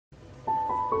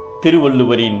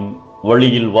திருவள்ளுவரின்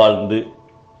வழியில் வாழ்ந்து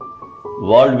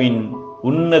வாழ்வின்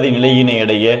உன்னத நிலையினை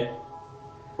அடைய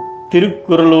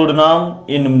திருக்குறளோடு நாம்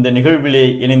என்னும் இந்த நிகழ்விலே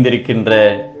இணைந்திருக்கின்ற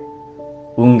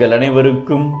உங்கள்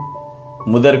அனைவருக்கும்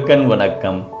முதற்கண்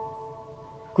வணக்கம்.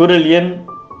 குறள் எண்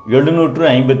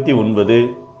 759.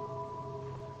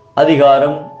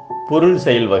 அதிகாரம் பொருள்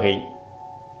செயல் வகை.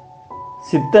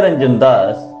 சித்தரஞ்சன்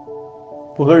தாஸ்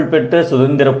புகழ்பெற்ற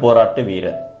சுதந்திர போராட்ட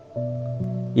வீரர்.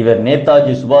 இவர்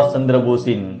நேதாஜி சுபாஷ் சந்திர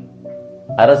போஸின்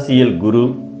அரசியல் குரு,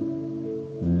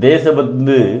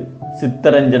 தேசபந்து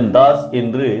சித்தரஞ்சன் தாஸ்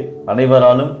என்று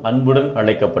அனைவராலும் அன்புடன்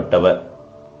அழைக்கப்பட்டவர்.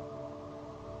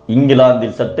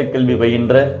 இங்கிலாந்தில் சட்டக்கல்வி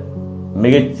பயின்ற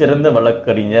மிகச்சிறந்த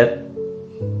வழக்கறிஞர்.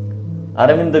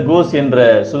 அரவிந்த கோஷ் என்ற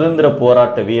சுதந்திர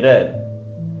போராட்ட வீரர்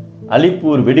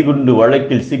அலிப்பூர் வெடிகுண்டு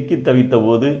வழக்கில் சிக்கி தவித்த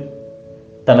போது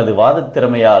தனது வாதத்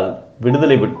திறமையால்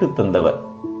விடுதலை பெற்று தந்தவர்.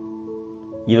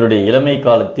 இவருடைய இளமை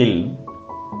காலத்தில்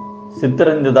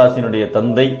சித்தரஞ்சதாசினுடைய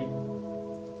தந்தை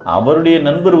அவருடைய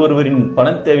நண்பர் ஒருவரின்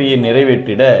பணத் தேவையை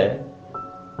நிறைவேற்றிட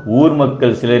ஊர்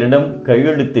மக்கள் சிலரிடம்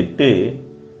கையெழுத்திட்டு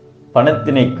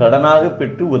பணத்தினை கடனாக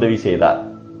பெற்று உதவி செய்தார்.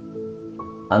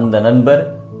 அந்த நண்பர்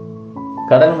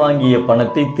கடன் வாங்கிய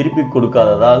பணத்தை திருப்பிக்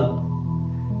கொடுக்காததால்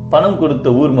பணம் கொடுத்த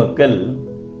ஊர் மக்கள்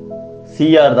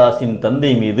சி.ஆர். தாஸின்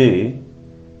தந்தை மீது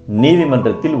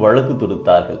நீதிமன்றத்தில் வழக்கு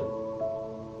தொடுத்தார்கள்.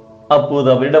 அப்போது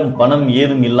அவரிடம் பணம்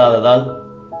ஏதும் இல்லாததால்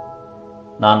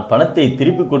நான் பணத்தை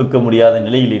திருப்பிக் கொடுக்க முடியாத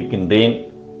நிலையில் இருக்கின்றேன்,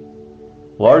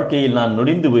 வாழ்க்கையில் நான்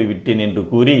நொடிந்து போய்விட்டேன் என்று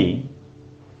கூறி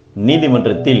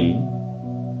நீதிமன்றத்தில்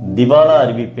திவாலா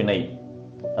அறிவிப்பினை,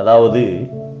 அதாவது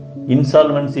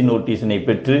இன்சால்வன்சி நோட்டீஸினை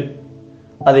பெற்று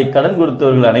அதை கடன்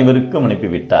கொடுத்தவர்கள் அனைவருக்கும்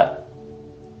அனுப்பிவிட்டார்.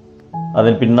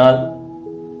 அதன் பின்னால்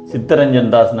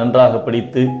சித்தரஞ்சன் தாஸ் நன்றாக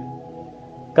படித்து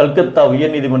கல்கத்தா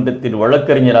உயர் நீதிமன்றத்தில்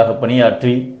வழக்கறிஞராக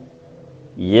பணியாற்றி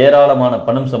ஏராளமான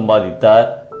பணம் சம்பாதித்தார்.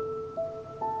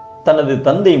 தனது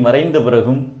தந்தை மறைந்த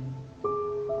பிறகும்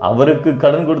அவருக்கு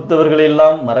கடன்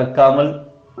கொடுத்தவர்களெல்லாம் மறக்காமல்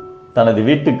தனது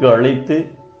வீட்டுக்கு அழைத்து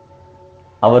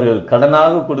அவர்கள்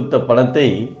கடனாக கொடுத்த பணத்தை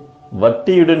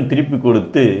வட்டியுடன் திருப்பி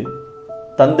கொடுத்து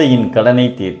தந்தையின் கடனை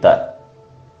தீர்த்தார்.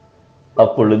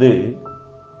 அப்பொழுது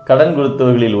கடன்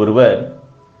கொடுத்தவர்களில் ஒருவர்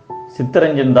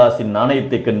சித்தரஞ்சன் தாஸின்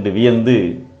நாணயத்தை கண்டு வியந்து,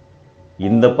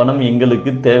 இந்த பணம்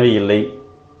எங்களுக்கு தேவையில்லை,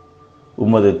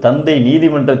 உமது தந்தை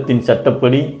நீதிமன்றத்தின்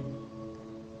சட்டப்படி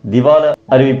திவாலா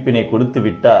அறிவிப்பினை கொடுத்து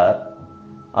விட்டார்,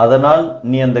 அதனால்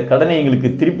நீ அந்த கடனை எங்களுக்கு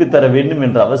திருப்பி தர வேண்டும்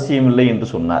என்ற அவசியமில்லை என்று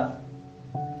சொன்னார்.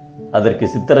 அதற்கு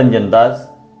சித்தரஞ்சன் தாஸ்,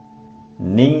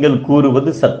 நீங்கள்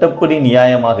கூறுவது சட்டப்படி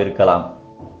நியாயமாக இருக்கலாம்,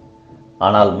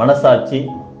 ஆனால் மனசாட்சி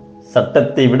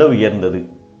சட்டத்தை விட உயர்ந்தது.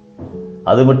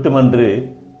 அது மட்டுமன்று,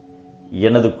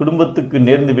 எனது குடும்பத்துக்கு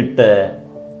நேர்ந்துவிட்ட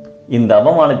இந்த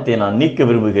அவமானத்தை நான் நீக்க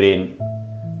விரும்புகிறேன்,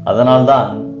 அதனால்தான்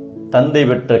தந்தை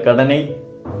பெற்ற கடனை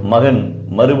மகன்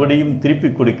மறுபடியும்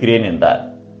திருப்பிக் கொடுக்கிறேன் என்றார்.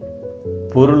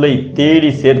 பொருளை தேடி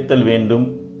சேர்த்தல் வேண்டும்,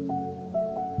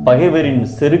 பகைவரின்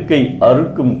செருக்கை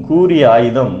அறுக்கும் கூரிய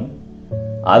ஆயுதம்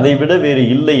அதைவிட வேறு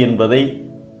இல்லை என்பதை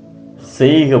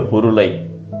செய்க பொருளை.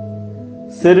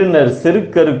 செருணர்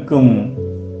செருக்கறுக்கும்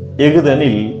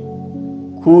எஃகதனில்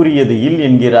கூறியது இல்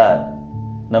என்கிறார்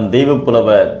நம்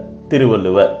தெய்வப்புலவர்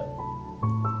திருவள்ளுவர்.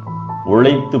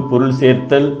 உழைத்து பொருள்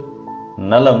சேர்த்தல்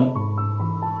நலம்,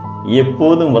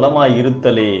 எப்போதும்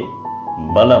வளமாயிருத்தலே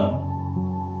பலம்.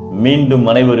 மீண்டும்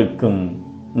அனைவருக்கும்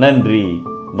நன்றி,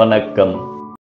 வணக்கம்.